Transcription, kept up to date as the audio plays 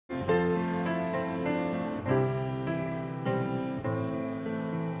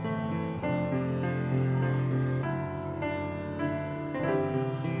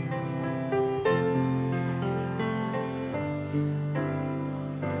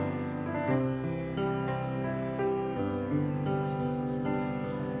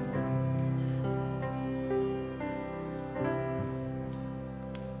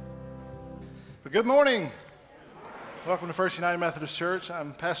Good morning. Welcome to First United Methodist Church.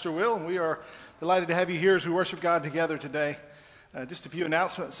 I'm Pastor Will, and we are delighted to have you here as we worship God together today. Just a few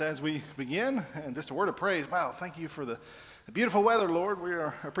announcements as we begin, and just a word of praise. Wow, thank you for the beautiful weather, Lord. We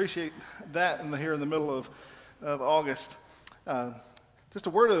appreciate that here in the middle of August. Just a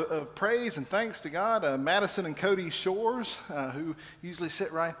word of praise and thanks to God. Madison and Cody Shores, who usually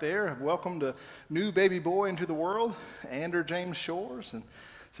sit right there, have welcomed a new baby boy into the world, Andrew James Shores, and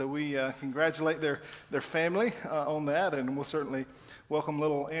so we congratulate their family on that, and we'll certainly welcome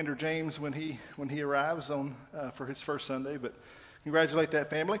little Andrew James when he arrives for his first Sunday. But congratulate that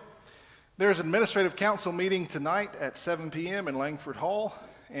family. There's an administrative council meeting tonight at 7 p.m. in Langford Hall,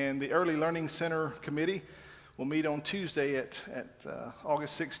 and the Early Learning Center committee will meet on Tuesday at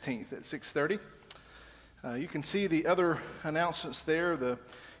August 16th at 6:30. You can see the other announcements there. The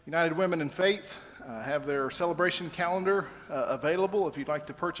United Women in Faith have their celebration calendar available. If you'd like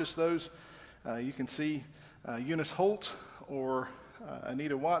to purchase those, you can see Eunice Holt or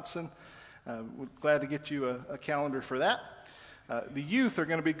Anita Watson. We're glad to get you a calendar for that. The youth are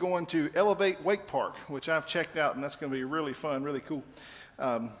going to be going to Elevate Wake Park, which I've checked out, and that's going to be really fun, really cool,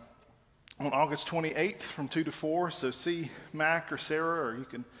 on August 28th from 2 to 4. So see Mac or Sarah, or you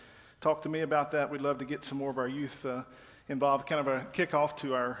can talk to me about that. We'd love to get some more of our youth involved, kind of a kickoff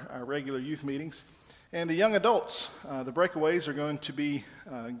to our regular youth meetings. And the young adults, the Breakaways, are going to be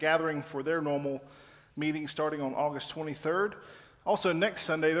gathering for their normal meeting starting on August 23rd. Also next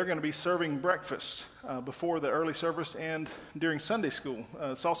Sunday, they're going to be serving breakfast before the early service and during Sunday school,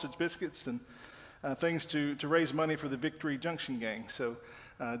 sausage biscuits and things to raise money for the Victory Junction Gang. So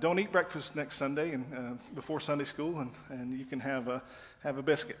don't eat breakfast next Sunday and before Sunday school, and you can have a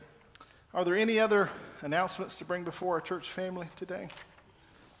biscuit. Are there any other announcements to bring before our church family today?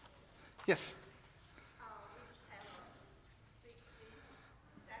 Yes. We just had our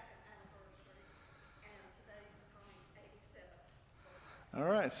 62nd anniversary, and today's Tommy's 87th.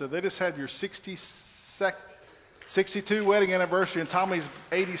 All right, so they just had your 62 wedding anniversary and Tommy's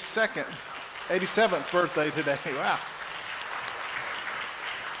 87th birthday today. Wow.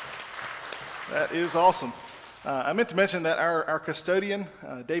 That is awesome. I meant to mention that our custodian,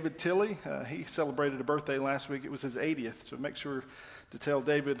 David Tilley, he celebrated a birthday last week. It was his 80th, so make sure to tell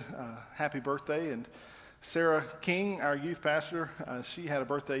David happy birthday. And Sarah King, our youth pastor, she had a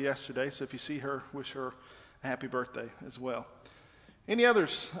birthday yesterday, so if you see her, wish her a happy birthday as well. Any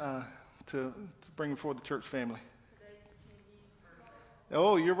others to bring before the church family?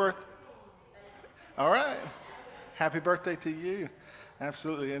 Oh, your birthday? All right. Happy birthday to you.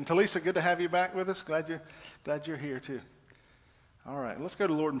 Absolutely. And Talisa, good to have you back with us. Glad you're here too. All right, let's go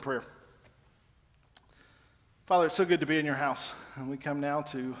to the Lord in prayer. Father, it's so good to be in your house, and we come now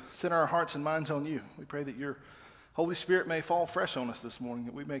to center our hearts and minds on you. We pray that your Holy Spirit may fall fresh on us this morning,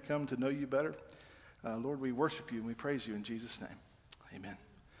 that we may come to know you better. Lord, we worship you and we praise you in Jesus' name. Amen.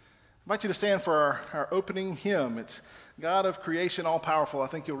 I invite you to stand for our opening hymn. It's God of Creation, All Powerful. I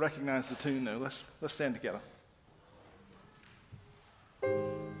think you'll recognize the tune, though. Let's stand together. Lord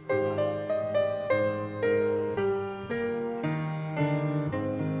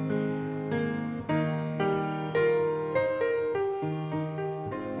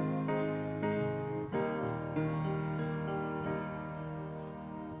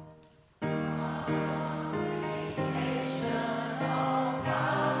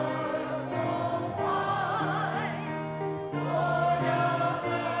of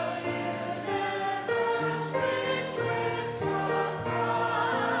the universe.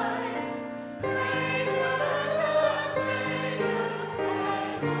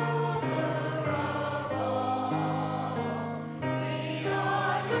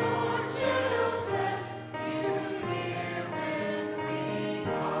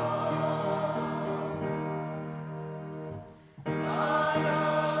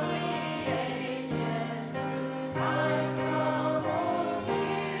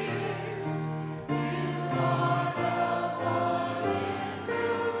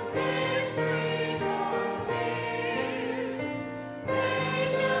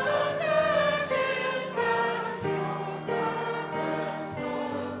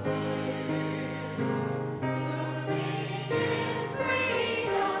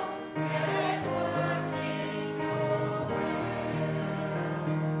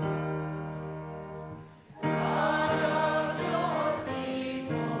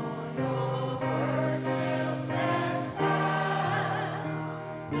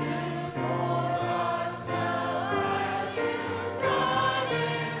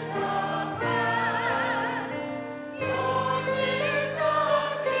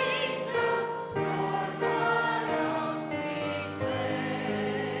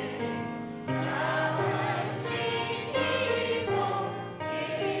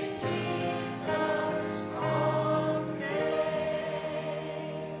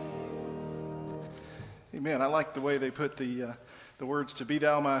 Amen. I like the way they put the words to be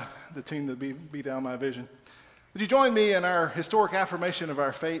thou my, the tune to be thou my vision. Would you join me in our historic affirmation of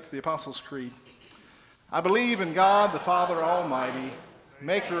our faith, the Apostles' Creed? I believe in God, the Father Almighty,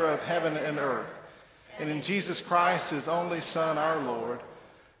 maker of heaven and earth, and in Jesus Christ, his only Son, our Lord,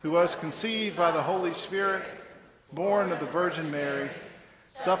 who was conceived by the Holy Spirit, born of the Virgin Mary,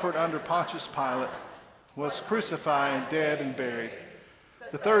 suffered under Pontius Pilate, was crucified, dead, and buried.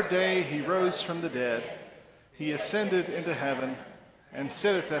 The third day he rose from the dead. He ascended into heaven and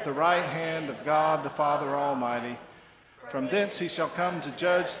sitteth at the right hand of God the Father Almighty. From thence he shall come to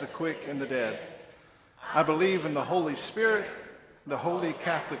judge the quick and the dead. I believe in the Holy Spirit, the Holy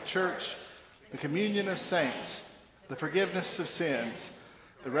Catholic Church, the communion of saints, the forgiveness of sins,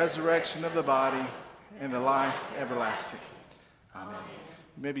 the resurrection of the body, and the life everlasting. Amen.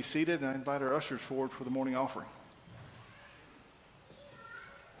 You may be seated, and I invite our ushers forward for the morning offering.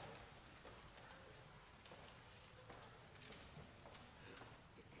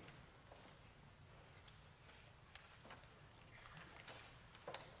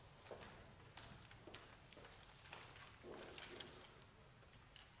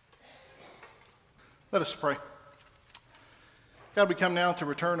 Let us pray. God, we come now to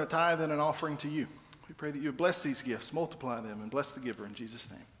return a tithe and an offering to you. We pray that you would bless these gifts, multiply them, and bless the giver in Jesus'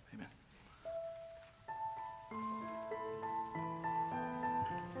 name. Amen.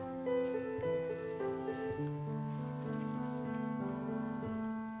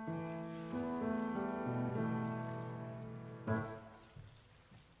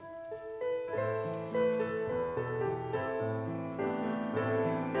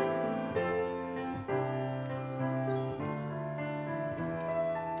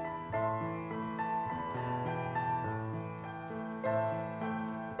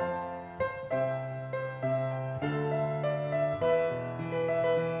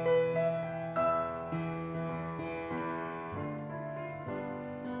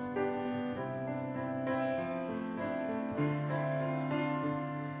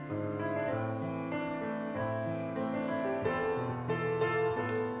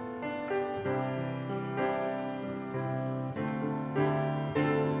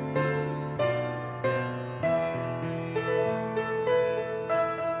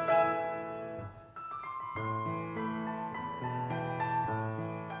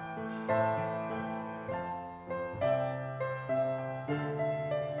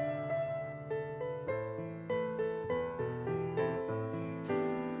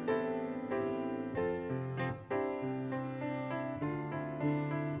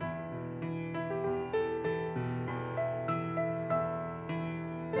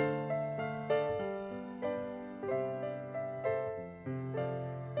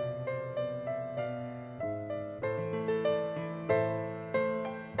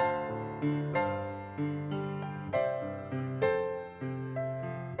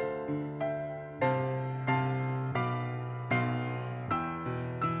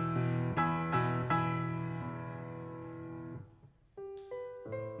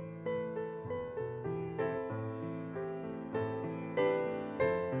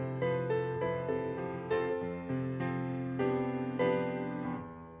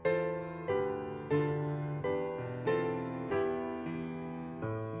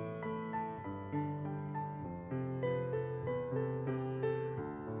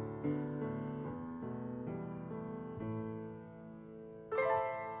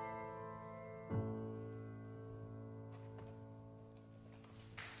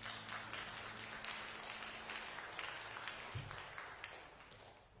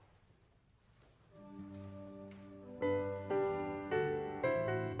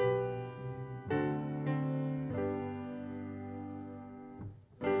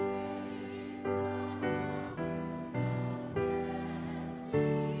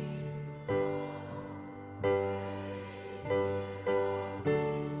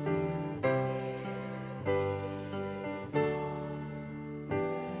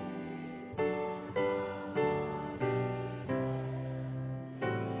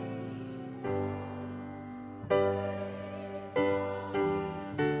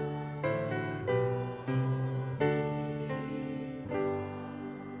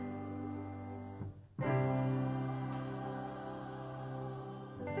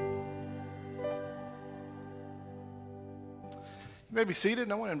 You may be seated,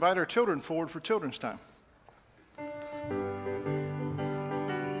 and I want to invite our children forward for children's time.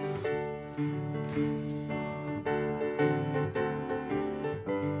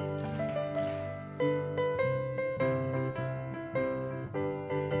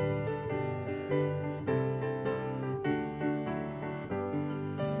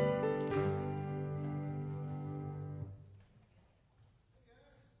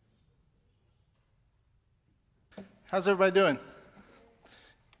 How's everybody doing?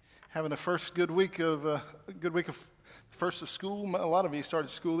 Having a first good week of first of school. A lot of you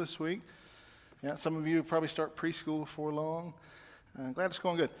started school this week. Yeah, some of you probably start preschool before long. I'm glad it's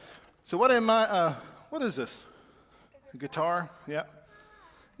going good. So what is this? A guitar? Yeah.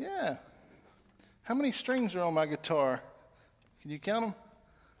 Yeah. How many strings are on my guitar? Can you count them?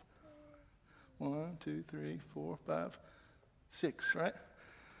 1, 2, 3, 4, 5, 6, right?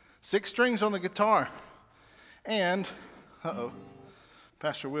 6 strings on the guitar. And,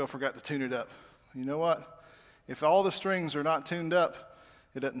 Pastor Will forgot to tune it up. You know what? If all the strings are not tuned up,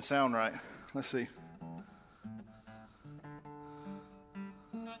 it doesn't sound right. Let's see.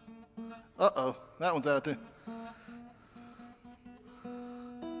 That one's out of tune.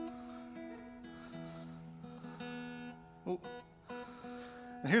 Oh.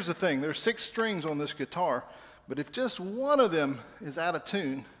 And here's the thing. There's 6 strings on this guitar, but if just one of them is out of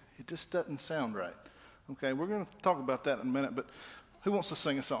tune, it just doesn't sound right. Okay, we're going to talk about that in a minute, but who wants to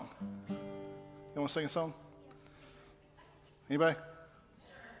sing a song? You want to sing a song? Anybody?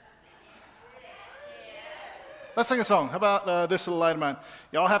 Let's sing a song. How about This Little Light of Mine?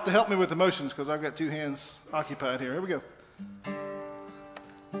 Y'all have to help me with emotions because I've got 2 hands occupied here. Here we go.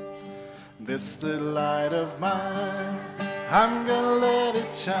 This little light of mine, I'm gonna let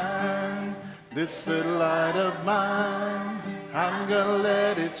it shine. This little light of mine, I'm gonna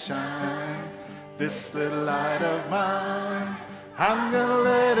let it shine. This little light of mine, I'm gonna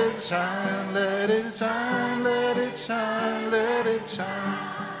let it shine, let it shine, let it shine, let it shine.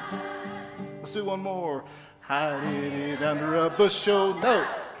 Let's do one more. Hide it under a bushel, no,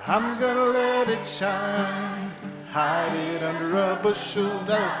 I'm gonna let it shine. Hide it under a bushel,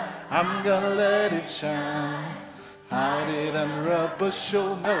 no, I'm gonna let it shine. Hide it under a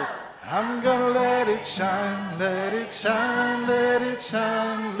bushel, no, I'm gonna let it shine, let it shine, let it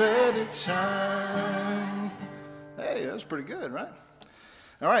shine, let it shine. Hey, that's pretty good, right?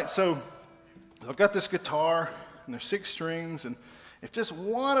 All right, so I've got this guitar, and there's 6 strings, and if just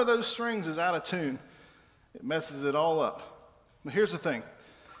one of those strings is out of tune, it messes it all up. But here's the thing.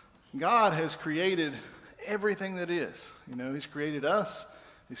 God has created everything that is. You know, He's created us.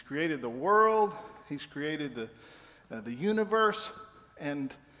 He's created the world. He's created the universe,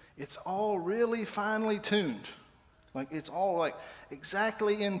 and it's all really finely tuned. Like, it's all like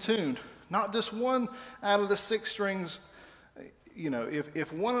exactly in tune. Not just one out of the 6 strings. You know,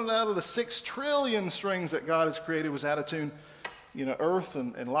 if one out of the 6 trillion strings that God has created was out of tune, you know, Earth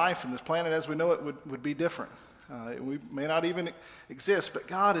and life and this planet as we know it would be different. We may not even exist, but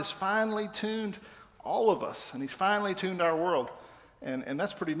God has finely tuned all of us, and He's finely tuned our world. And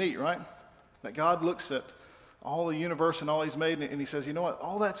that's pretty neat, right? That God looks at all the universe and all He's made, and He says, you know what,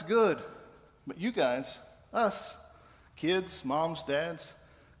 all that's good. But you guys, us, kids, moms, dads,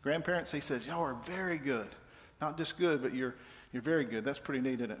 grandparents, He says, y'all are very good. Not just good, but you're very good. That's pretty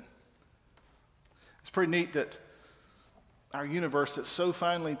neat, isn't it? It's pretty neat that our universe that's so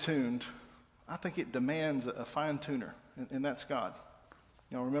finely tuned, I think it demands a fine tuner, and that's God.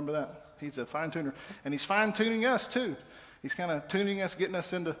 Y'all remember that? He's a fine tuner, and He's fine tuning us too. He's kind of tuning us, getting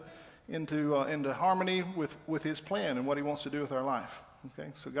us into harmony with His plan and what He wants to do with our life. Okay,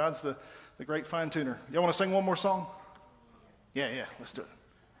 so God's the great fine tuner. Y'all want to sing one more song? Yeah, let's do it.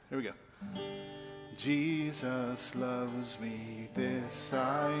 Here we go. Jesus loves me, this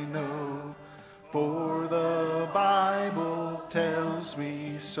I know, for the Bible tells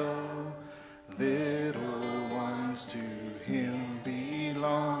me so. Little ones to Him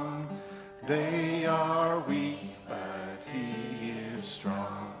belong. They are weak, but He is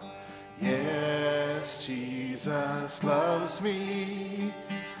strong. Yes, Jesus loves me.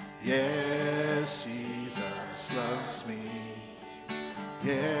 Yes, Jesus loves me.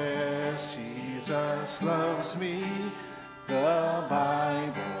 Yes, Jesus loves me. The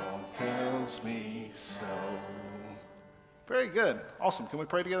Bible tells me so. Very good. Awesome. Can we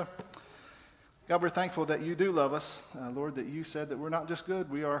pray together? God, we're thankful that You do love us. Lord, that You said that we're not just good,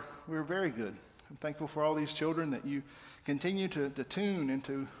 we're very good. I'm thankful for all these children that You continue to tune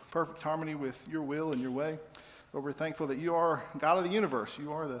into perfect harmony with Your will and Your way. Lord, we're thankful that You are God of the universe.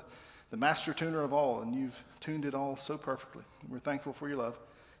 You are the master tuner of all, and You've tuned it all so perfectly. We're thankful for Your love.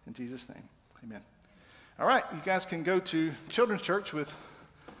 In Jesus' name, amen. All right, you guys can go to Children's Church with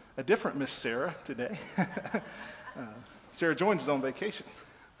a different Miss Sarah today. Sarah Joins is on vacation.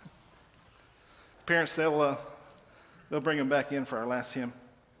 Parents, they'll bring them back in for our last hymn.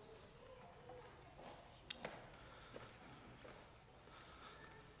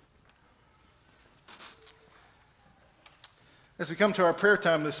 As we come to our prayer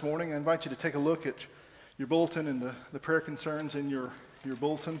time this morning, I invite you to take a look at your bulletin and the prayer concerns in your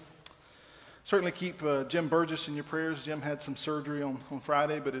bulletin. certainly keep Jim Burgess in your prayers. Jim had some surgery on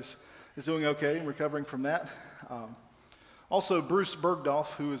Friday, but is doing okay and recovering from that. Also, Bruce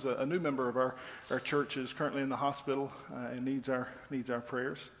Bergdorf, who is a new member of our church, is currently in the hospital and needs our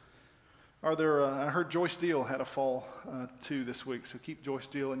prayers. I heard Joyce Deal had a fall too this week, so keep Joyce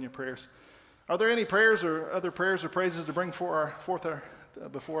Deal in your prayers. Are there any prayers or other prayers or praises to bring before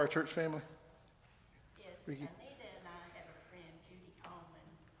our church family? Yes, Ricky? Anita and I have a friend, Judy Coleman.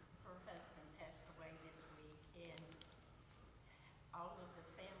 Her husband passed away this week, and all of the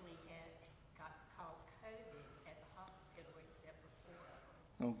family got caught COVID at the hospital except for 4 of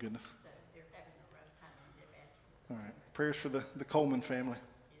them. Oh, goodness. So they're having a rough time, and they've asked for All right. Prayers for the Coleman family.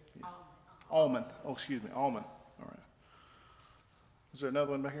 his Almond. Oh, excuse me. Almond. All right. Is there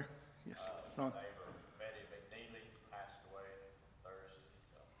another one back here? Yes. Ron? Neighbor Betty McNeely passed away Thursday,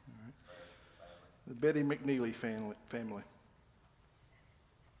 so prayers for the family. The Betty McNeely family.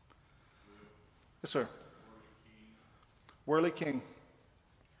 Yes, sir. Worley King.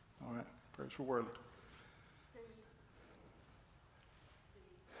 All right. Prayers for Worley. Steve.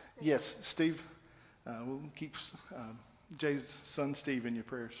 Yes, Steve. We'll keep Jay's son Steve in your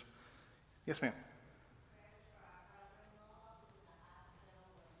prayers. Yes, ma'am.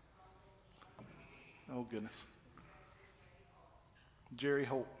 Oh, goodness. Jerry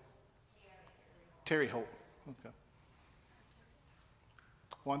Holt. Terry Holt. Okay.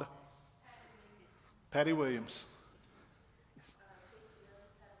 Wanda? Patty Williams.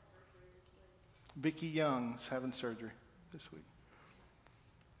 Vicki Young's having surgery this week.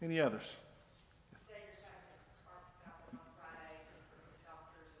 Any others?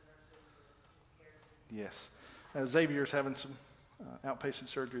 Yes. Xavier's having some outpatient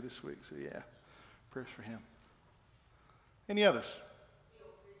surgery this week, so yeah, prayers for him. Any others?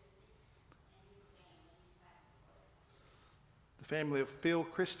 The family of Phil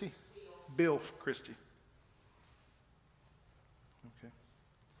Christie? Bill Christie. Okay.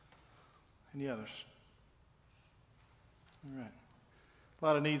 Any others? All right. A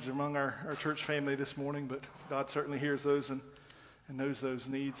lot of needs among our church family this morning, but God certainly hears those and knows those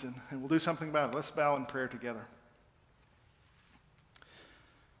needs, and we'll do something about it. Let's bow in prayer together.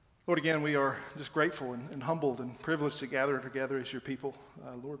 Lord, again, we are just grateful and humbled and privileged to gather together as your people.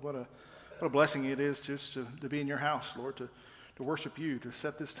 Lord, what a blessing it is just to be in your house, Lord, to worship you, to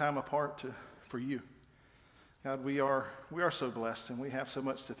set this time apart for you. God, we are so blessed, and we have so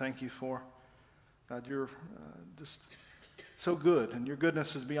much to thank you for. God, you're just so good, and your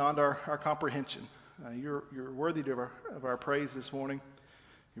goodness is beyond our comprehension. You're worthy of our praise this morning.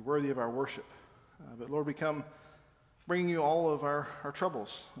 You're worthy of our worship. But Lord, we come bringing you all of our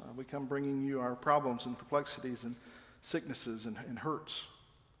troubles. We come bringing you our problems and perplexities and sicknesses and hurts.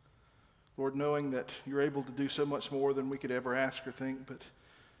 Lord, knowing that you're able to do so much more than we could ever ask or think, but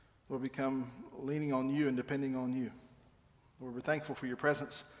Lord, we come leaning on you and depending on you. Lord, we're thankful for your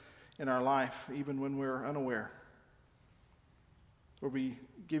presence in our life, even when we're unaware. Lord, we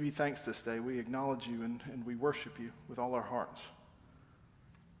give you thanks this day. We acknowledge you and we worship you with all our hearts.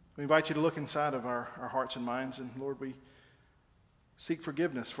 We invite you to look inside of our hearts and minds, and Lord, we seek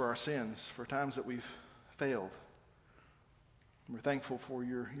forgiveness for our sins, for times that we've failed. And we're thankful for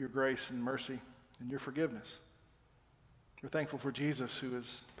your grace and mercy and your forgiveness. We're thankful for Jesus, who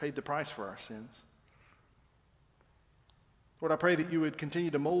has paid the price for our sins. Lord, I pray that you would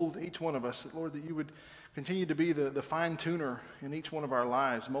continue to mold each one of us, that, Lord, that you would continue to be the fine tuner in each one of our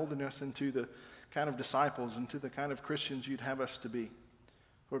lives, molding us into the kind of disciples, into the kind of Christians you'd have us to be.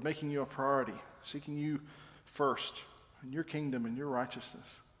 Lord, making you a priority, seeking you first, and your kingdom and your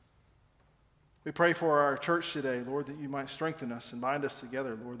righteousness. We pray for our church today, Lord, that you might strengthen us and bind us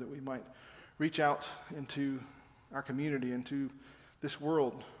together, Lord, that we might reach out into our community, into this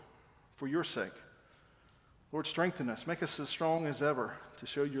world for your sake. Lord, strengthen us. Make us as strong as ever to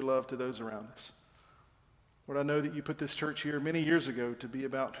show your love to those around us. Lord, I know that you put this church here many years ago to be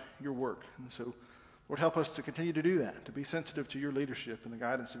about your work. And so, Lord, help us to continue to do that, to be sensitive to your leadership and the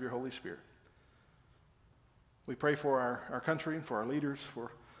guidance of your Holy Spirit. We pray for our country and for our leaders,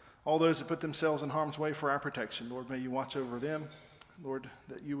 for all those that put themselves in harm's way for our protection. Lord, may you watch over them. Lord,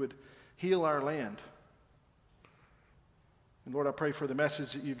 that you would heal our land. And Lord, I pray for the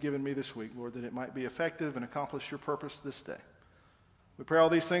message that you've given me this week, Lord, that it might be effective and accomplish your purpose this day. We pray all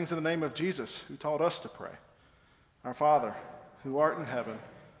these things in the name of Jesus, who taught us to pray. Our Father, who art in heaven,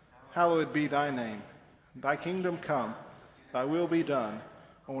 hallowed be thy name. Thy kingdom come, thy will be done,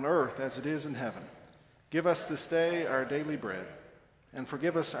 on earth as it is in heaven. Give us this day our daily bread, and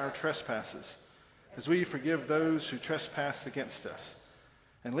forgive us our trespasses, as we forgive those who trespass against us.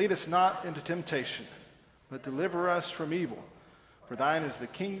 And lead us not into temptation, but deliver us from evil. For thine is the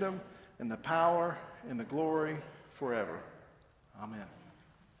kingdom, and the power and the glory forever. Amen.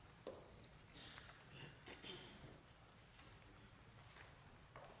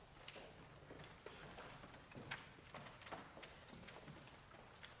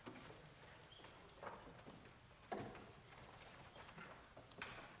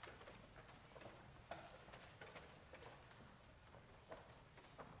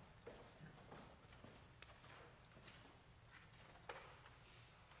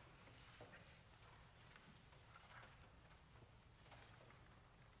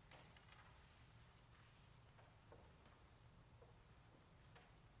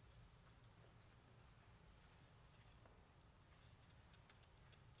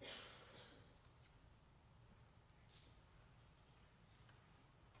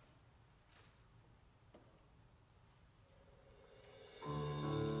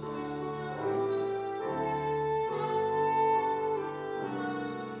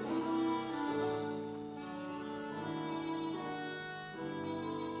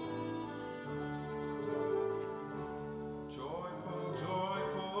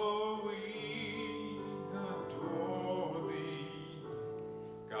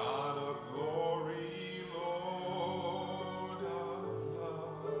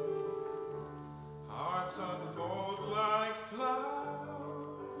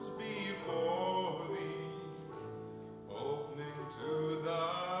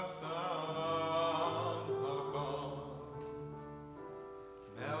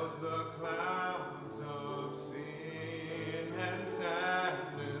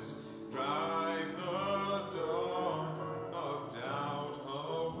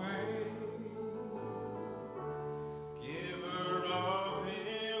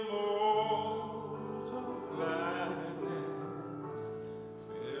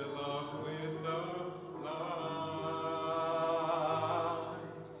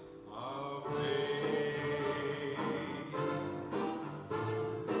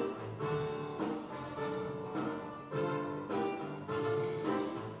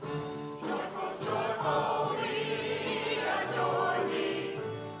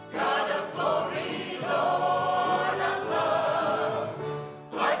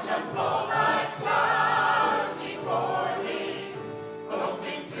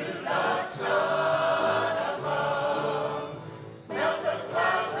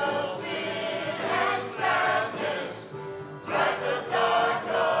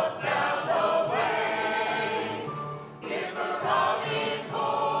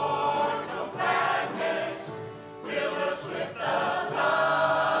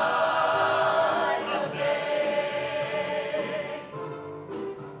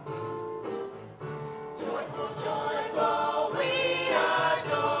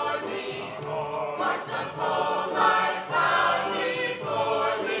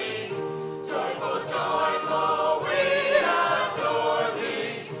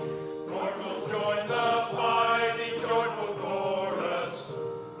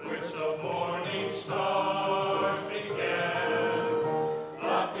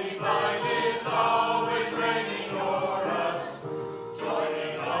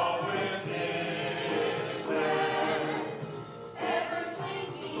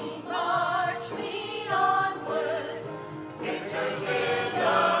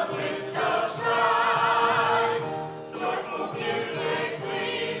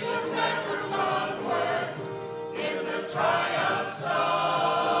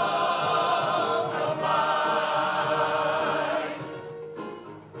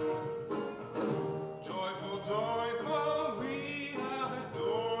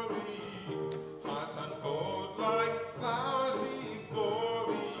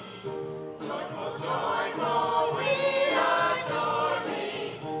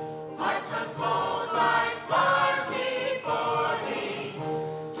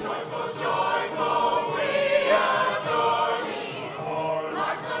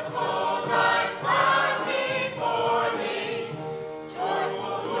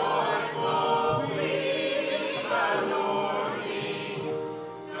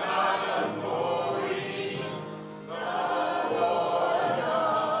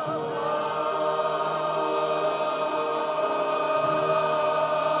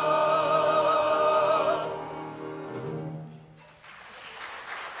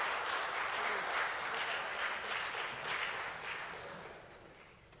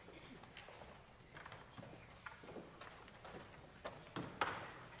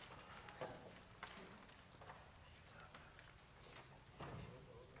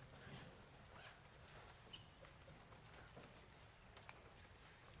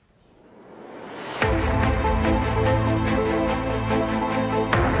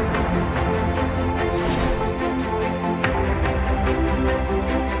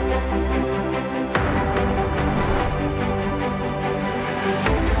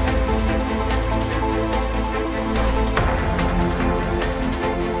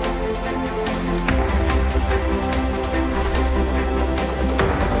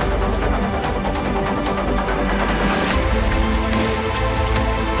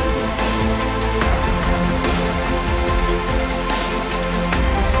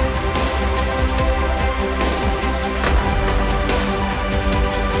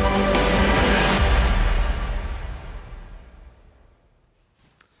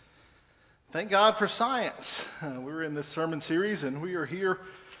 Thank God for science. We're in this sermon series, and we are here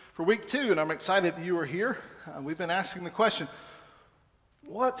for week 2, and I'm excited that you are here. We've been asking the question,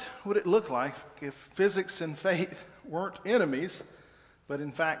 what would it look like if physics and faith weren't enemies, but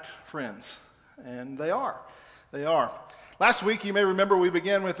in fact friends? And they are. They are. Last week, you may remember, we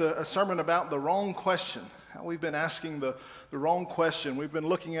began with a sermon about the wrong question. How we've been asking the wrong question. We've been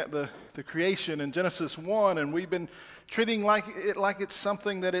looking at the creation in Genesis 1, and we've been treating like it's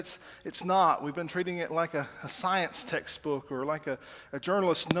something that it's not. We've been treating it like a science textbook or like a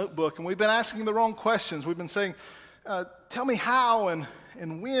journalist's notebook, and we've been asking the wrong questions. We've been saying, tell me how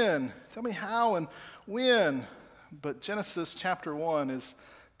and when. Tell me how and when. But Genesis chapter 1 is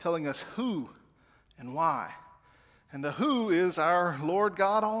telling us who and why. And the who is our Lord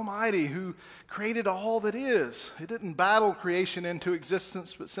God Almighty, who created all that is. He didn't battle creation into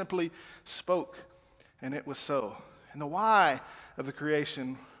existence, but simply spoke, and it was so. And the why of the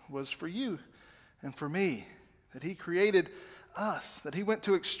creation was for you and for me, that he created us, that he went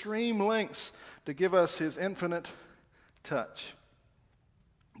to extreme lengths to give us his infinite touch.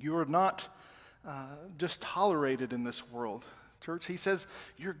 You are not just tolerated in this world. Church, he says,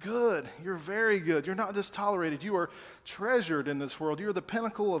 you're good. You're very good. You're not just tolerated. You are treasured in this world. You're the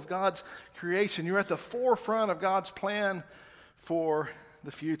pinnacle of God's creation. You're at the forefront of God's plan for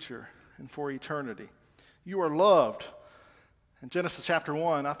the future and for eternity. You are loved. In Genesis chapter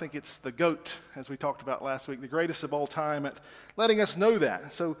 1, I think it's the GOAT, as we talked about last week, the greatest of all time at letting us know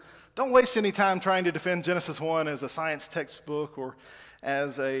that. So don't waste any time trying to defend Genesis 1 as a science textbook or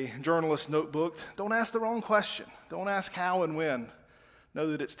as a journalist's notebook. Don't ask the wrong question. Don't ask how and when. Know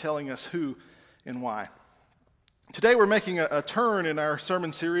that it's telling us who and why. Today we're making a turn in our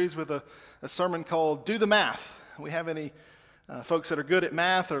sermon series with a sermon called Do the Math. We have any folks that are good at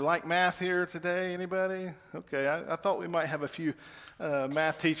math or like math here today? Anybody? Okay, I thought we might have a few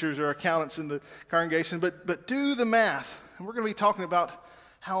math teachers or accountants in the congregation, but do the math. And we're going to be talking about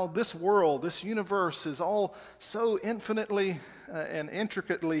how this world, this universe is all so infinitely and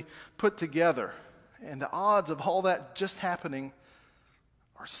intricately put together. And the odds of all that just happening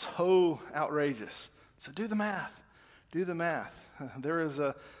are so outrageous. So do the math. Do the math. There is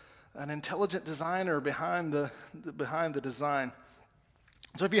an intelligent designer behind the design.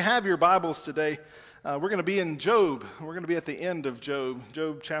 So if you have your Bibles today, we're going to be in Job. We're going to be at the end of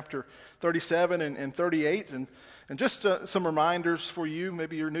Job chapter 37 and 38. And just some reminders for you.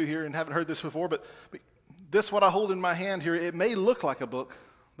 Maybe you're new here and haven't heard this before, but this, what I hold in my hand here, it may look like a book,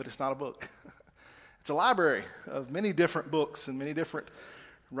 but it's not a book. It's a library of many different books and many different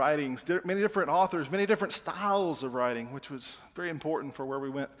writings, many different authors, many different styles of writing, which was very important for where we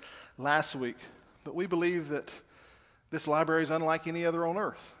went last week. But we believe that this library is unlike any other on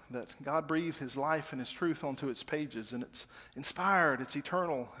earth, that God breathed his life and his truth onto its pages, and it's inspired, it's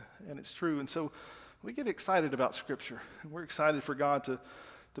eternal, and it's true. And so we get excited about Scripture. We're excited for God to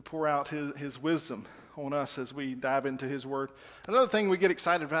pour out his wisdom on us as we dive into his word. Another thing we get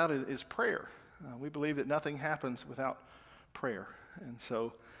excited about is prayer. We believe that nothing happens without prayer. And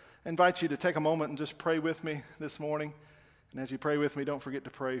so I invite you to take a moment and just pray with me this morning. And as you pray with me, don't forget to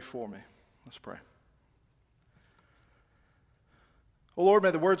pray for me. Let's pray. O Lord,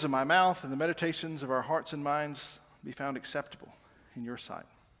 may the words of my mouth and the meditations of our hearts and minds be found acceptable in your sight.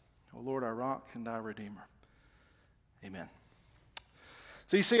 O Lord, our rock and our redeemer. Amen.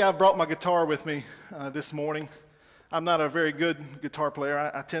 So you see, I've brought my guitar with me this morning. I'm not a very good guitar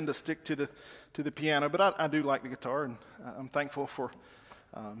player. I tend to stick to the piano, but I do like the guitar, and I'm thankful for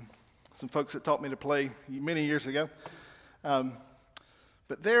some folks that taught me to play many years ago.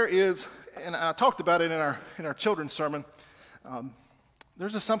 But there is, and I talked about it in our children's sermon,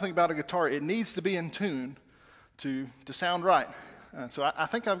 there's just something about a guitar. It needs to be in tune to sound right. So I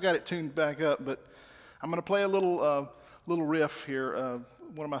think I've got it tuned back up, but I'm going to play a little riff here,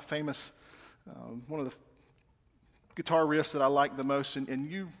 one of my famous, one of the guitar riffs that I like the most, and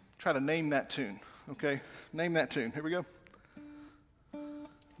you try to name that tune, okay? Name that tune. Here we go.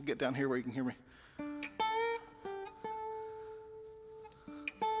 We'll get down here where you can hear me.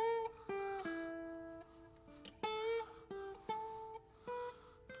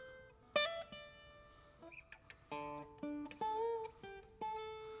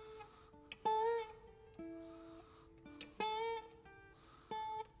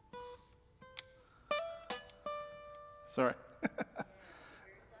 Sorry.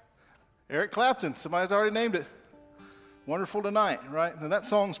 Eric Clapton. Somebody's already named it. Wonderful Tonight, right? And that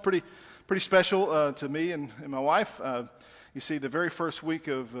song's pretty special to me and my wife. You see, the very first week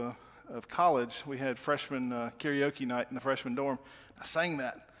of college, we had freshman karaoke night in the freshman dorm. I sang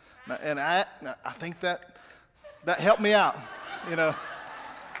that, and I think that helped me out. You know,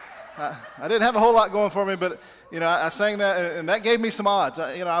 I didn't have a whole lot going for me, but, I sang that, and that gave me some odds.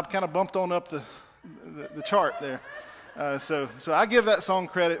 I kind of bumped on up the chart there. So I give that song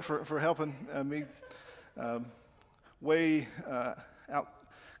credit for helping me way out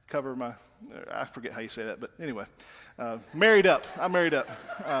cover my, I forget how you say that, but anyway, married up. I'm married up.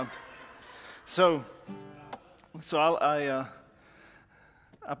 So I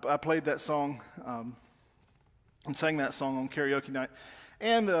played that song and sang that song on karaoke night,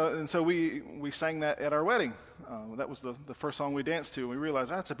 and so we sang that at our wedding. That was the first song we danced to. And we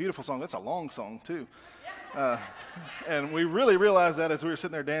realized that's a beautiful song. That's a long song too, and we really realized that as we were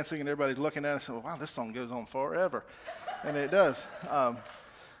sitting there dancing and everybody looking at us. And, wow, this song goes on forever, and it does.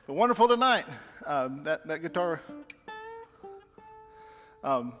 But wonderful tonight. That guitar.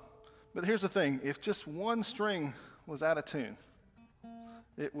 But here's the thing: if just one string was out of tune,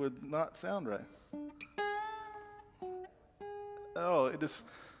 it would not sound right. Oh, it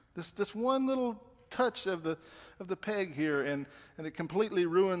just one little touch of the peg here, and it completely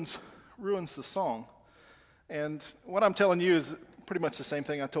ruins the song. And what I'm telling you is pretty much the same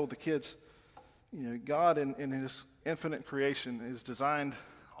thing I told the kids. God in His infinite creation has designed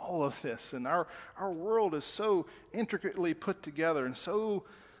all of this, and our world is so intricately put together and so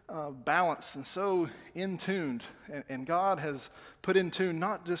balanced and so in-tuned, and God has put in tune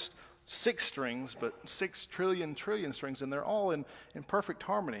not just 6 strings, but 6 trillion strings, and they're all in perfect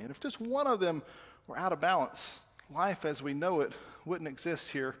harmony. And if just one of them were out of balance, life as we know it wouldn't exist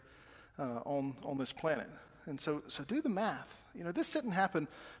here on this planet. And so do the math. This didn't happen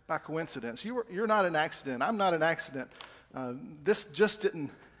by coincidence. You're not an accident. I'm not an accident. This just didn't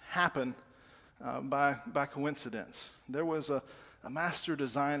happen by coincidence. There was a master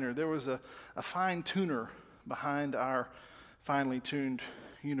designer. There was a fine tuner behind our finely tuned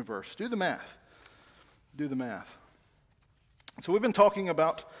universe. Do the math. Do the math. So we've been talking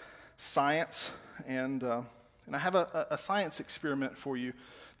about science, and I have a science experiment for you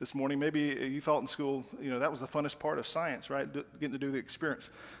this morning. Maybe you thought in school, that was the funnest part of science, right? Getting to do the experience.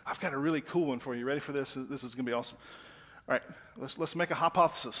 I've got a really cool one for you. Ready for this? This is going to be awesome. All right, let's make a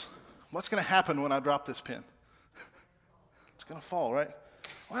hypothesis. What's going to happen when I drop this pin? It's going to fall, right?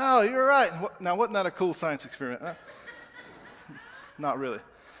 Wow, you're right. Now, wasn't that a cool science experiment? Huh? Not really.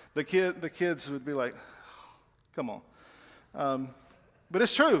 The kids would be like, come on. But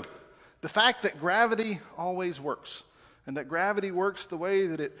it's true. The fact that gravity always works, and that gravity works the way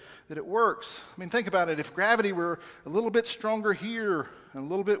that it works. I mean, think about it. If gravity were a little bit stronger here and a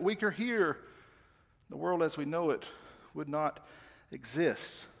little bit weaker here, the world as we know it would not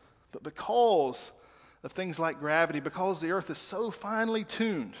exist. But because of things like gravity, because the earth is so finely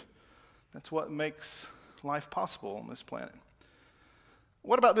tuned, that's what makes life possible on this planet.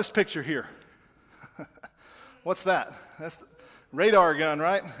 What about this picture here? What's that? That's the radar gun,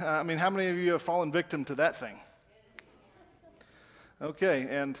 right? I mean, how many of you have fallen victim to that thing? Okay,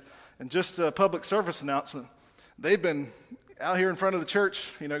 and just a public service announcement. They've been out here in front of the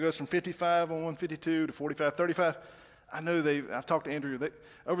church, it goes from 55 on 152 to 45, 35. I know I've talked to Andrew,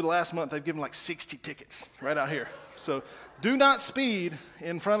 over the last month they've given like 60 tickets right out here. So do not speed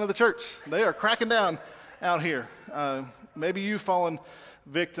in front of the church. They are cracking down out here. Maybe you've fallen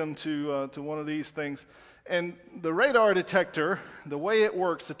victim to one of these things. And the radar detector, the way it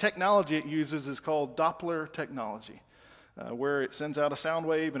works, the technology it uses is called Doppler technology, where it sends out a sound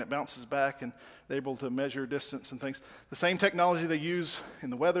wave and it bounces back, and they're able to measure distance and things. The same technology they use in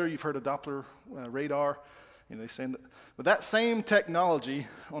the weather. You've heard of Doppler radar. They say but that same technology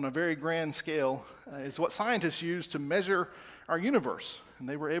on a very grand scale is what scientists use to measure our universe. And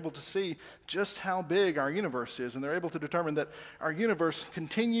they were able to see just how big our universe is, and they're able to determine that our universe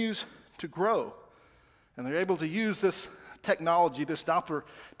continues to grow. And they're able to use this technology, this Doppler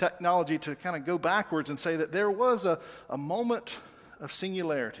technology, to kind of go backwards and say that there was a moment of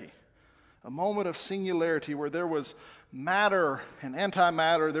singularity. A moment of singularity where there was matter and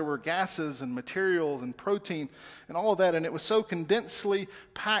antimatter, there were gases and material and protein and all of that, and it was so condensely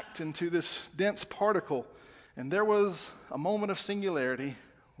packed into this dense particle. And there was a moment of singularity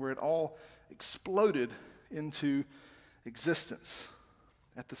where it all exploded into existence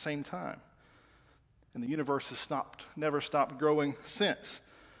at the same time. And the universe has never stopped growing since.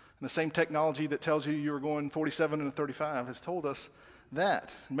 And the same technology that tells you were going 47 and 35 has told us that.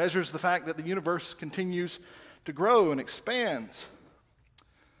 It measures the fact that the universe continues to grow and expands.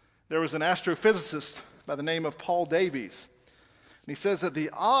 There was an astrophysicist by the name of Paul Davies, and he says that the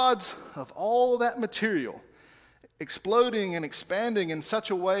odds of all that material exploding and expanding in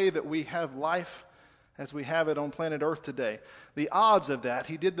such a way that we have life as we have it on planet Earth today, the odds of that,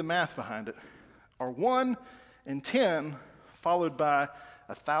 he did the math behind it, are 1 in 10 followed by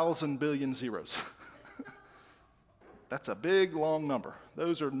 1,000 billion zeros. That's a big, long number.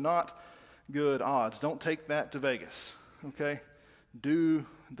 Those are not good odds. Don't take that to Vegas, okay? Do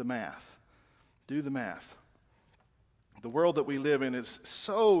the math. Do the math. The world that we live in is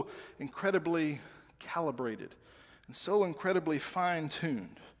so incredibly calibrated and so incredibly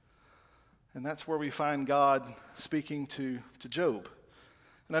fine-tuned. And that's where we find God speaking to Job.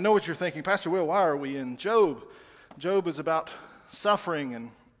 And I know what you're thinking, Pastor Will, why are we in Job? Job is about suffering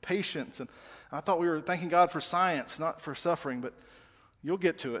and patience. And I thought we were thanking God for science, not for suffering, but you'll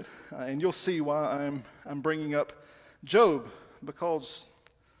get to it. And you'll see why I'm bringing up Job, because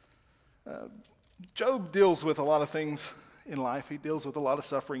Job deals with a lot of things in life. He deals with a lot of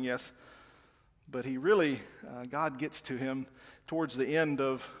suffering, yes. But he really, God gets to him towards the end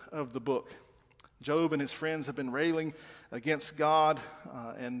of the book. Job and his friends have been railing against God,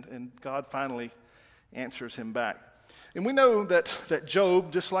 and God finally answers him back. And we know that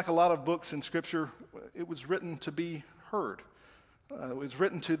Job, just like a lot of books in Scripture, it was written to be heard. It was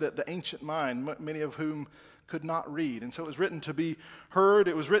written to the ancient mind, many of whom could not read. And so it was written to be heard.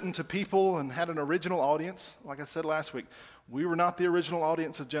 It was written to people and had an original audience. Like I said last week, we were not the original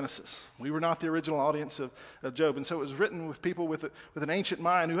audience of Genesis. We were not the original audience of Job. And so it was written with people with an ancient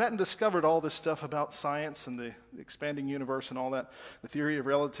mind who hadn't discovered all this stuff about science and the expanding universe and all that, the theory of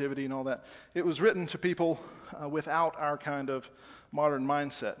relativity and all that. It was written to people without our kind of modern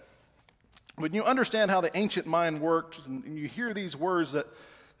mindset. When you understand how the ancient mind worked, and you hear these words that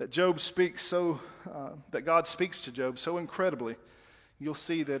Job speaks that God speaks to Job so incredibly, you'll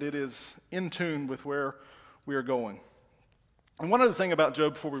see that it is in tune with where we are going. And one other thing about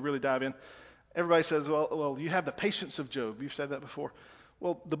Job before we really dive in, everybody says, well, you have the patience of Job. You've said that before.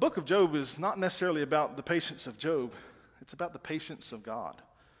 Well, the book of Job is not necessarily about the patience of Job. It's about the patience of God.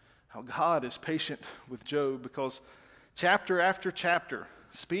 How God is patient with Job, because chapter after chapter,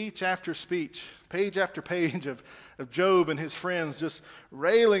 speech after speech, page after page of Job and his friends just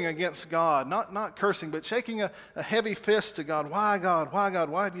railing against God, not cursing, but shaking a heavy fist to God. Why, God? Why, God?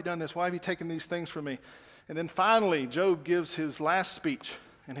 Why have you done this? Why have you taken these things from me? And then finally, Job gives his last speech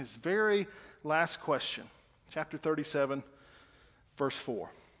and his very last question. Chapter 37, verse 4.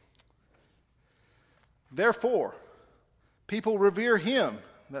 Therefore, people revere him,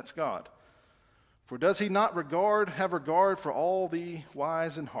 that's God. For does he not have regard for all the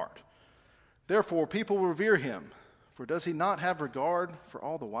wise in heart? Therefore, people revere him. For does he not have regard for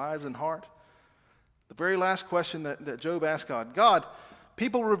all the wise in heart? The very last question that Job asked God. God,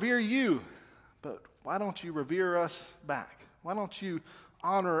 people revere you, but why don't you revere us back? Why don't you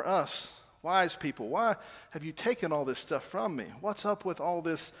honor us, wise people? Why have you taken all this stuff from me? What's up with all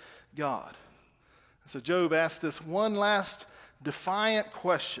this, God? And so Job asked this one last defiant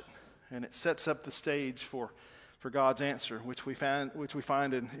question. And it sets up the stage for God's answer, which we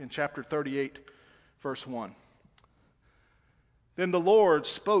find in chapter 38, verse 1. Then the Lord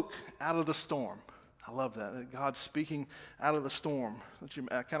spoke out of the storm. I love that. God speaking out of the storm.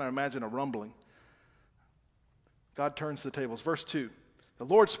 I kind of imagine a rumbling. God turns the tables. Verse 2. The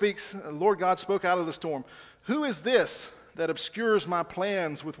Lord God spoke out of the storm. Who is this that obscures my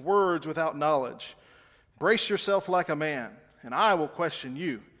plans with words without knowledge? Brace yourself like a man, and I will question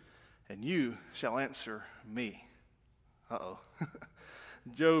you, and you shall answer me. Uh-oh.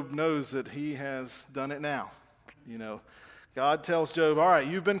 Job knows that he has done it now. You know, God tells Job, all right,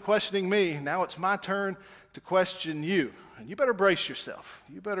 you've been questioning me. Now it's my turn to question you. And you better brace yourself.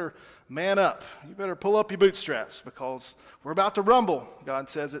 You better man up. You better pull up your bootstraps, because we're about to rumble. God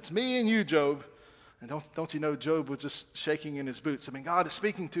says, it's me and you, Job. And don't you know Job was just shaking in his boots? I mean, God is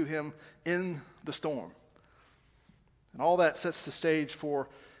speaking to him in the storm. And all that sets the stage for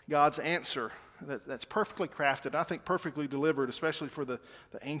God's answer that's perfectly crafted, and I think perfectly delivered, especially for the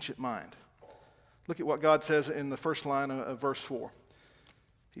ancient mind. Look at what God says in the first line of verse 4.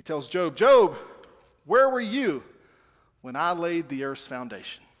 He tells Job, Job, where were you when I laid the earth's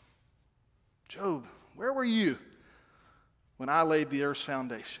foundation? Job, where were you when I laid the earth's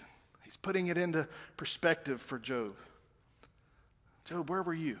foundation? He's putting it into perspective for Job. Job, where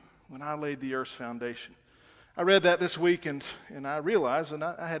were you when I laid the earth's foundation? I read that this week, and I realized, and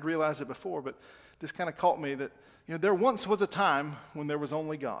I had realized it before, but this kind of caught me that, you know, there once was a time when there was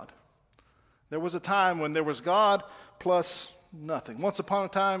only God. There was a time when there was God plus nothing. Once upon a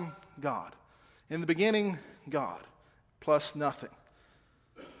time, God. In the beginning, God plus nothing.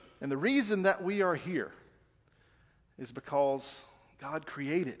 And the reason that we are here is because God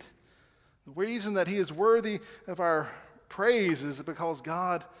created. The reason that he is worthy of our praise is because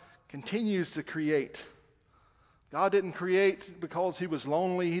God continues to create. God didn't create because he was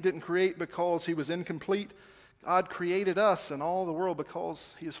lonely. He didn't create because he was incomplete. God created us and all the world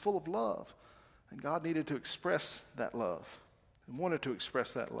because he is full of love. And God needed to express that love and wanted to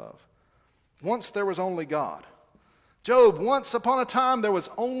express that love. Once there was only God. Job, once upon a time there was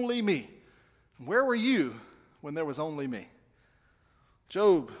only me. Where were you when there was only me?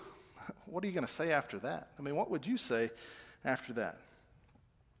 Job, what are you going to say after that? I mean, what would you say after that?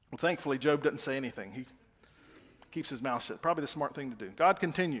 Well, thankfully, Job doesn't say anything. He keeps his mouth shut. Probably the smart thing to do. God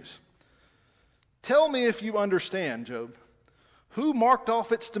continues. Tell me if you understand, Job. Who marked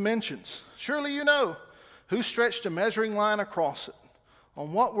off its dimensions? Surely you know. Who stretched a measuring line across it?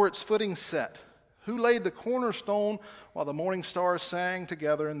 On what were its footings set? Who laid the cornerstone while the morning stars sang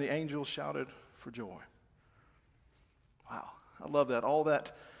together and the angels shouted for joy? Wow, I love that. All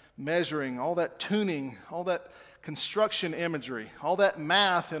that measuring, all that tuning, all that construction imagery, all that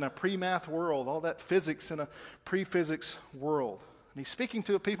math in a pre-math world, all that physics in a pre-physics world. And he's speaking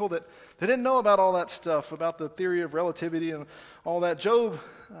to a people that they didn't know about all that stuff, about the theory of relativity and all that. Job,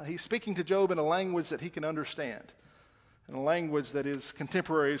 he's speaking to Job in a language that he can understand, in a language that his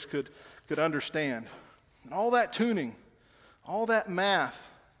contemporaries could understand. And all that tuning, all that math,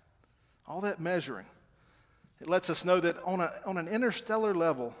 all that measuring, it lets us know that on an interstellar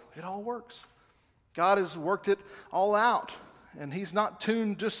level, it all works. God has worked it all out, and he's not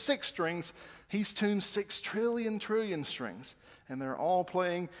tuned just 6 strings, he's tuned 6 trillion strings, and they're all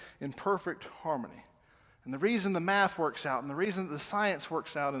playing in perfect harmony. And the reason the math works out, and the reason the science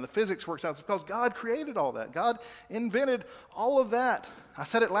works out, and the physics works out is because God created all that. God invented all of that. I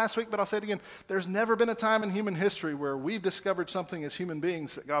said it last week, but I'll say it again. There's never been a time in human history where we've discovered something as human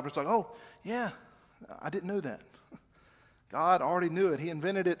beings that God was like, oh, yeah, I didn't know that. God already knew it. He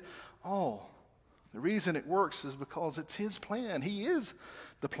invented it all. The reason it works is because it's his plan. He is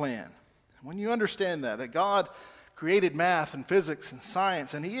the plan. When you understand that God created math and physics and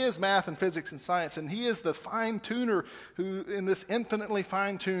science, and he is math and physics and science, and he is the fine-tuner who, in this infinitely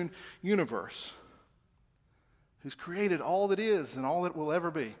fine-tuned universe, who's created all that is and all that will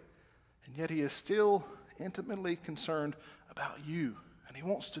ever be, and yet he is still intimately concerned about you, and he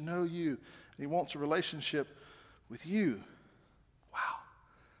wants to know you, and he wants a relationship with you. Wow.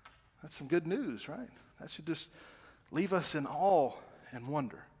 That's some good news, right? That should just leave us in awe and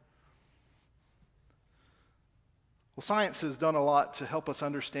wonder. Well, science has done a lot to help us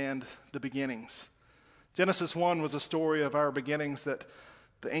understand the beginnings. Genesis 1 was a story of our beginnings that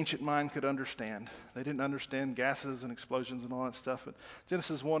the ancient mind could understand. They didn't understand gases and explosions and all that stuff, but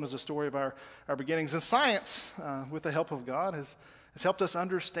Genesis 1 is a story of our beginnings. And science, with the help of God, has helped us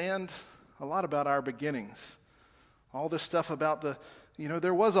understand a lot about our beginnings. All this stuff about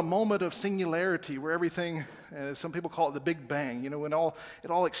there was a moment of singularity where everything, some people call it the Big Bang, when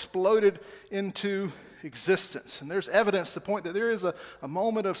it all exploded into existence. And there's evidence to point that there is a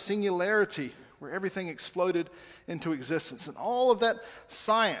moment of singularity where everything exploded into existence. And all of that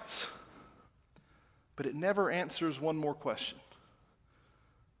science, but it never answers one more question.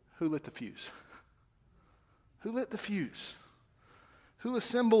 Who lit the fuse? Who lit the fuse? Who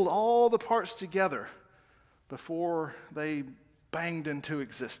assembled all the parts together before they banged into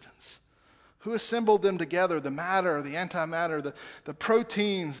existence? Who assembled them together, the matter, the antimatter, the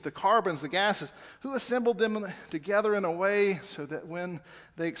proteins, the carbons, the gases? Who assembled them together in a way so that when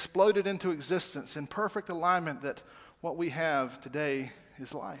they exploded into existence in perfect alignment, that what we have today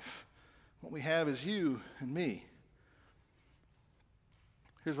is life? What we have is you and me.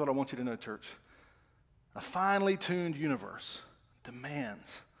 Here's what I want you to know, church. A finely tuned universe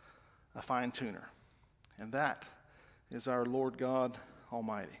demands a fine tuner. And that is our Lord God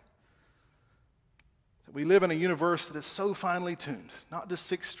Almighty. We live in a universe that is so finely tuned, not just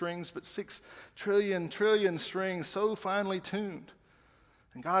 6 strings, but 6 trillion strings so finely tuned.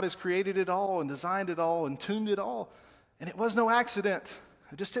 And God has created it all and designed it all and tuned it all. And it was no accident.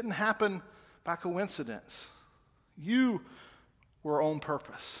 It just didn't happen by coincidence. You were on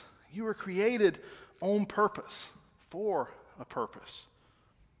purpose. You were created on purpose, for a purpose.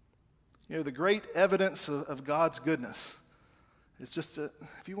 The great evidence of God's goodness is just,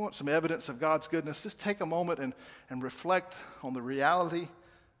 if you want some evidence of God's goodness, just take a moment and reflect on the reality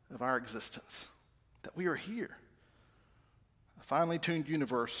of our existence, that we are here. A finely tuned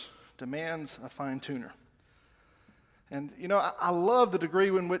universe demands a fine tuner. And, I love the degree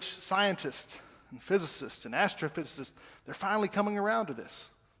in which scientists and physicists and astrophysicists, they're finally coming around to this.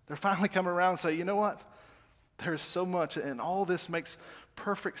 They're finally coming around and say, you know what? There's so much, and all this makes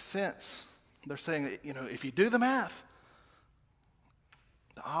perfect sense. They're saying that, if you do the math,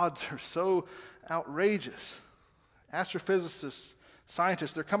 the odds are so outrageous. Astrophysicists,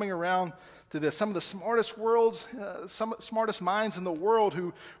 scientists, they're coming around to this. Some of the smartest minds in the world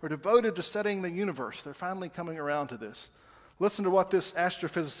who are devoted to studying the universe, they're finally coming around to this. Listen to what this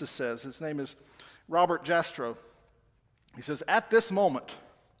astrophysicist says. His name is Robert Jastrow. He says, "At this moment,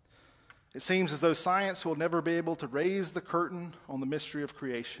 it seems as though science will never be able to raise the curtain on the mystery of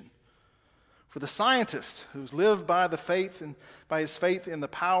creation. For the scientist who's lived by his faith in the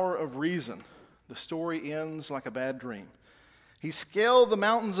power of reason, the story ends like a bad dream. He scaled the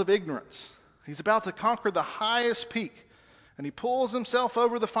mountains of ignorance. He's about to conquer the highest peak, and he pulls himself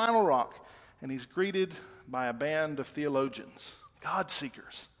over the final rock, and he's greeted by a band of theologians, God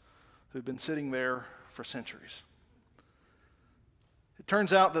seekers, who've been sitting there for centuries. It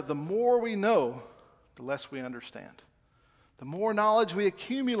turns out that the more we know, the less we understand. The more knowledge we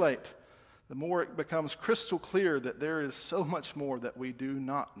accumulate, the more it becomes crystal clear that there is so much more that we do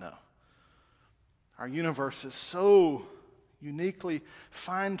not know. Our universe is so uniquely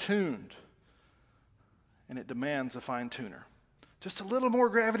fine-tuned, and it demands a fine-tuner. Just a little more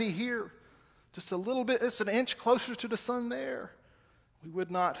gravity here, just a little bit, it's an inch closer to the sun there. We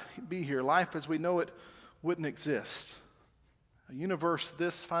would not be here. Life as we know it wouldn't exist. A universe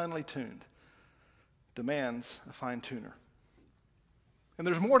this finely tuned demands a fine-tuner. And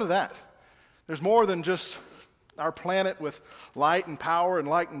there's more to that. There's more than just our planet with light and power and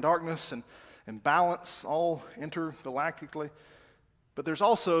light and darkness and balance all intergalactically. But there's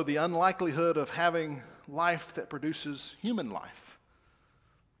also the unlikelihood of having life that produces human life.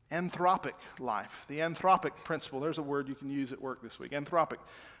 Anthropic life. The anthropic principle. There's a word you can use at work this week. Anthropic.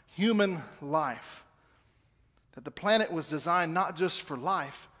 Human life. That the planet was designed not just for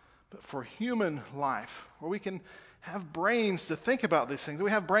life, but for human life, where we can have brains to think about these things.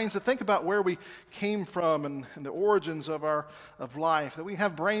 We have brains to think about where we came from and the origins of life. That we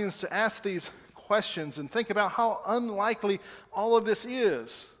have brains to ask these questions and think about how unlikely all of this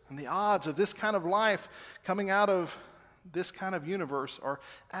is. And the odds of this kind of life coming out of this kind of universe are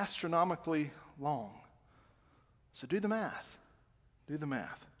astronomically long. So do the math. Do the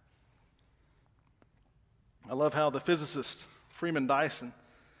math. I love how the physicist Freeman Dyson,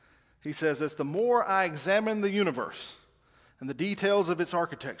 he says, as the more I examine the universe and the details of its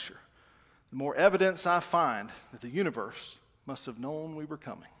architecture, the more evidence I find that the universe must have known we were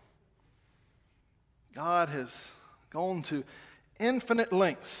coming. God has gone to infinite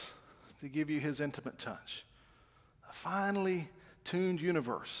lengths to give you his intimate touch. A finely tuned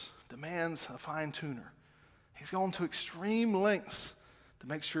universe demands a fine tuner. He's gone to extreme lengths to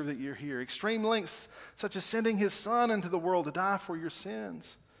make sure that you're here. Extreme lengths such as sending his son into the world to die for your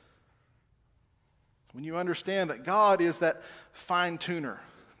sins. When you understand that God is that fine tuner,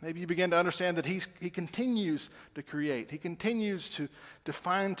 maybe you begin to understand that he continues to create. He continues to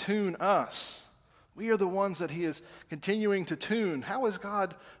fine tune us. We are the ones that he is continuing to tune. How is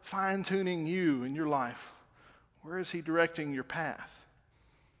God fine tuning you in your life? Where is he directing your path?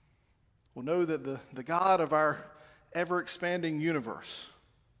 Well, know that the God of our ever-expanding universe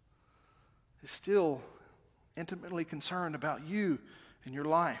is still intimately concerned about you and your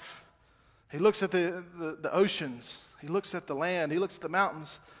life. He looks at the oceans. He looks at the land. He looks at the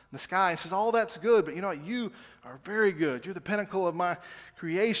mountains and the sky and says, all that's good, but you know what? You are very good. You're the pinnacle of my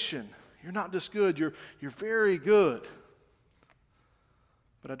creation. You're not just good, you're very good.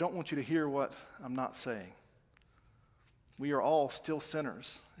 But I don't want you to hear what I'm not saying. We are all still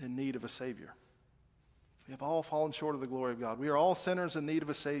sinners in need of a Savior. We have all fallen short of the glory of God. We are all sinners in need of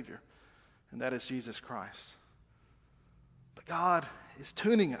a Savior, and that is Jesus Christ. But God is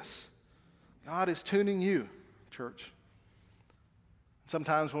tuning us. God is tuning you, church.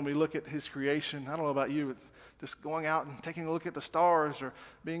 Sometimes when we look at his creation, I don't know about you, it's just going out and taking a look at the stars or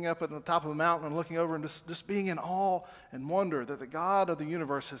being up at the top of the mountain and looking over and just being in awe and wonder that the God of the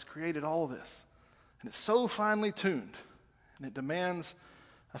universe has created all of this. And it's so finely tuned, and it demands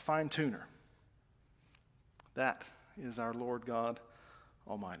a fine tuner. That is our Lord God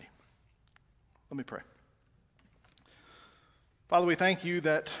Almighty. Let me pray. Father, we thank you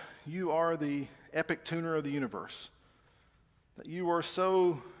that you are the epic tuner of the universe, that you are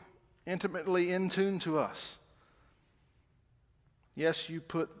so intimately in tune to us. Yes, you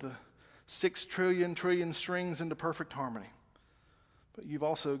put the 6 trillion strings into perfect harmony, but you've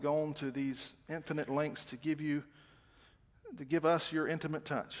also gone to these infinite lengths to give us your intimate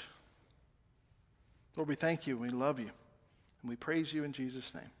touch. Lord, we thank you, we love you, and we praise you in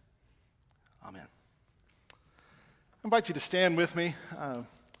Jesus' name. Amen. I invite you to stand with me.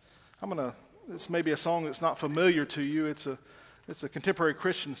 This may be a song that's not familiar to you. It's a contemporary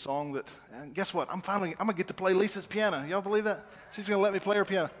Christian song that, and guess what? I'm going to get to play Lisa's piano. Y'all believe that? She's going to let me play her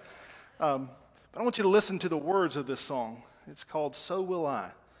piano. But I want you to listen to the words of this song. It's called So Will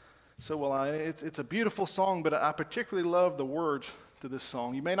I. so will I. It's a beautiful song, but I particularly love the words to this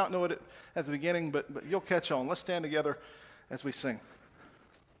song. You may not know it at the beginning, but you'll catch on. Let's stand together as we sing.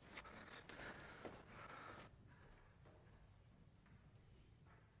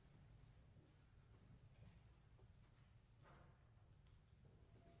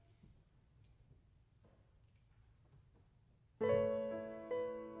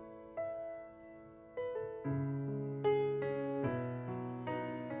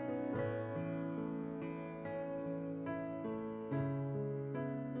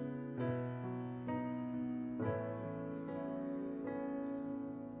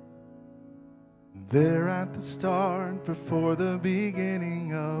 There at the start, before the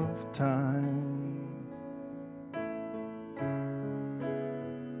beginning of time,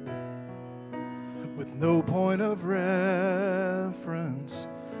 with no point of reference,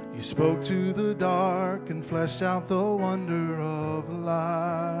 you spoke to the dark and fleshed out the wonder of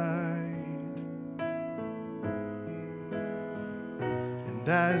light. And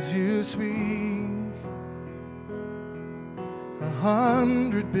as you speak,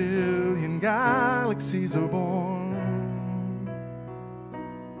 100 billion galaxies are born.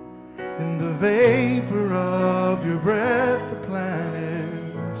 In the vapor of your breath, the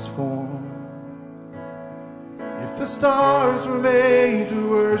planets form. If the stars were made to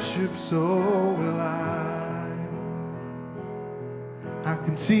worship, so will I. I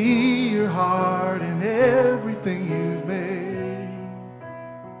can see your heart in everything you've made.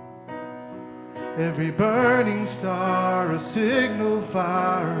 Every burning star, a signal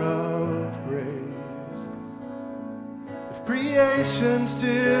fire of grace. If creation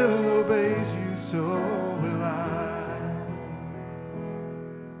still obeys you, so will I.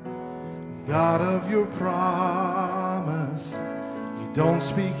 God of your promise, you don't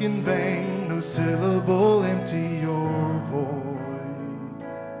speak in vain, no syllable empty your voice.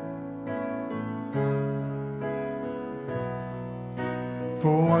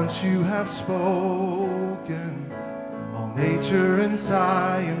 For once you have spoken, all nature and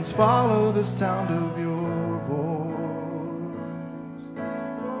science follow the sound of your voice.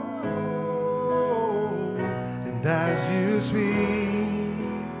 Oh, and as you speak,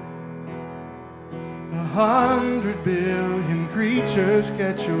 100 billion creatures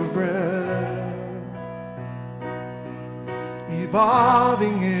catch your breath,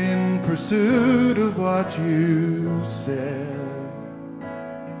 evolving in pursuit of what you said.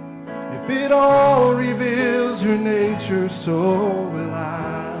 If it all reveals your nature, so will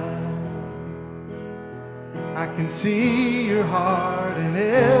I. I can see your heart in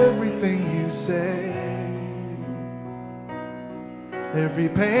everything you say. Every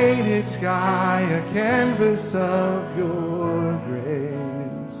painted sky, a canvas of your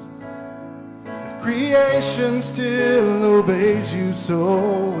grace. If creation still obeys you,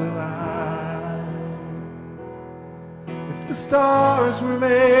 so will I. The stars were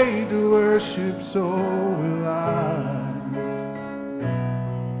made to worship, so will I.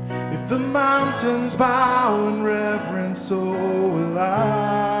 If the mountains bow in reverence, so will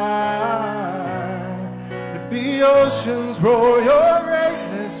I. If the oceans roar your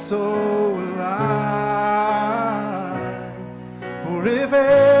greatness, so will I. For if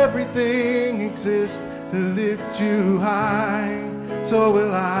everything exists to lift you high, so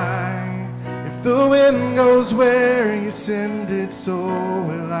will I. If the wind goes where you send it, so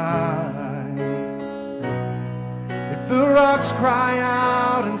will I. If the rocks cry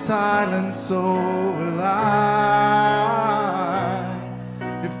out in silence, so will I.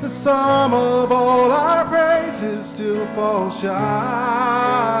 If the sum of all our praises still falls shy,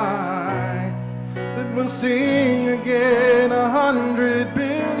 then we'll sing again 100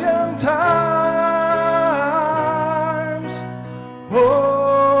 billion times. Oh.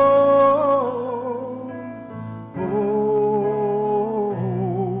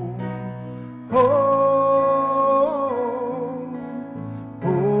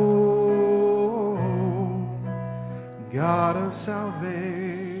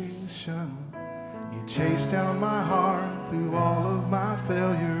 Salvation, you chase down my heart through all of my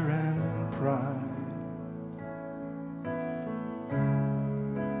failure and pride.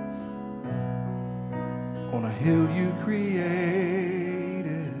 On a hill you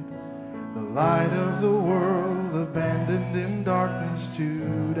created, the light of the world, abandoned in darkness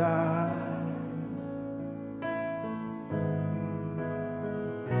to die.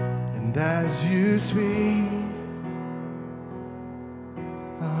 And as you speak,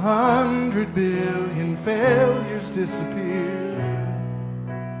 100 billion failures disappear.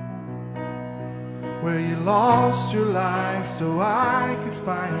 Where you lost your life so I could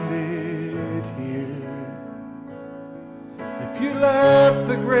find it here. If If you left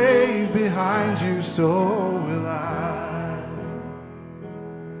the grave behind you, so will I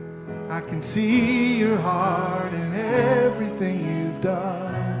can see your heart in everything you've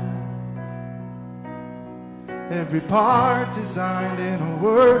done. Every part designed in a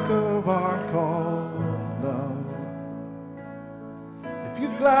work of art called love. If you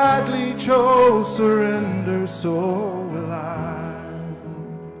gladly chose surrender, so will I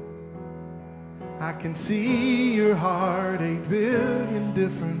can see your heart 8 billion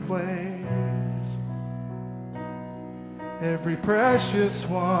different ways. Every precious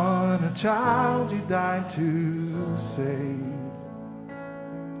one, a child you died to save.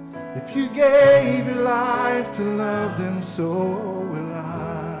 If you gave your life to love them, so will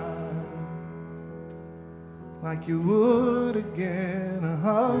I. Like you would again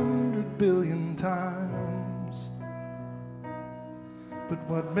 100 billion times. But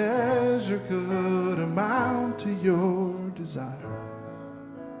what measure could amount to your desire?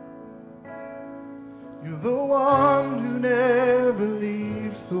 You're the one who never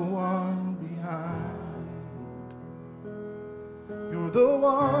leaves the one behind. You're the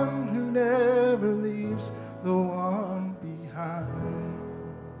one who never leaves the one behind.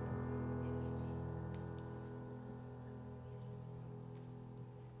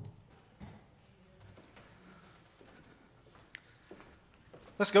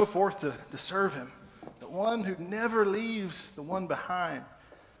 Let's go forth to serve him, the one who never leaves the one behind.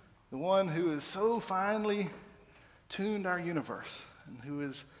 The one who has so finely tuned our universe and who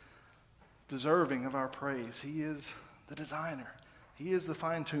is deserving of our praise. He is the designer. He is the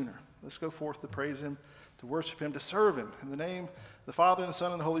fine tuner. Let's go forth to praise him, to worship him, to serve him. In the name of the Father, and the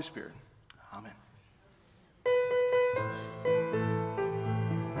Son, and the Holy Spirit. Amen.